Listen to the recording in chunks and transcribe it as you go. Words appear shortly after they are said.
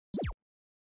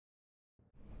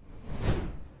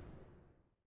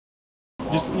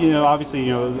just obviously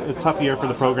a tough year for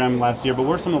the program last year, but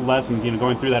what are some of the lessons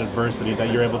going through that adversity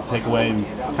that you're able to take away and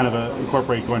kind of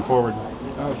incorporate going forward?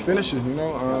 Finishing,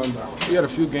 we had a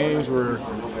few games where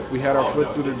we had our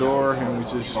foot through the door and we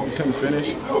couldn't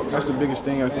finish. That's the biggest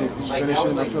thing, I think, is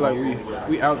finishing. I feel like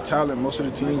we out talent most of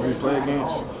the teams we play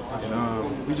against,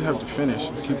 and we just have to finish,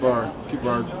 keep our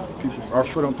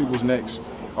foot on people's necks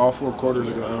all 4 quarters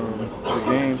of the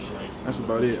game. That's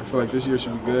about it. I feel like this year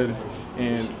should be good,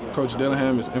 and Coach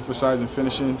Dillingham is emphasizing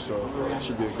finishing, so it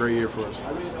should be a great year for us.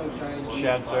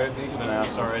 Chad, sorry if this has been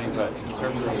asked already, but in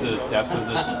terms of the depth of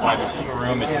this wide receiver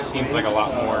room, it just seems like a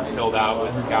lot more filled out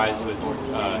with guys with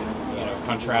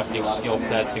contrasting skill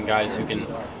sets and guys who can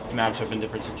match up in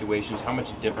different situations. How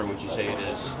much different would you say it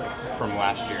is from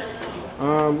last year?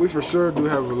 We for sure do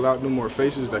have a lot more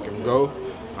faces that can go.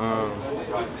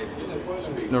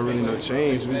 No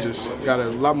change. We just got a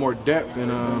lot more depth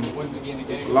and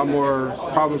a lot more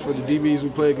problems for the DBs we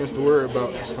play against to worry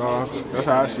about. So that's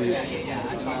how I see it.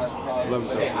 Love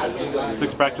it though.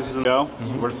 6 practices ago.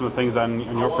 What are some of the things on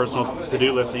your personal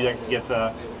to-do list that you like to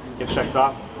get checked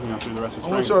off through the rest of the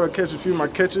spring? I want y'all to catch a few of my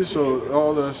catches so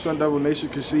all the Sun Devil Nation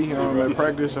can see at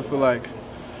practice. I feel like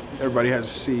everybody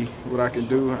has to see what I can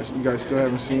do. You guys still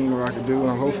haven't seen what I can do,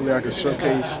 and hopefully I can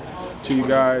showcase to you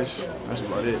guys. That's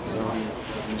about it.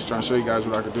 Just trying to show you guys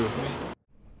what I can do.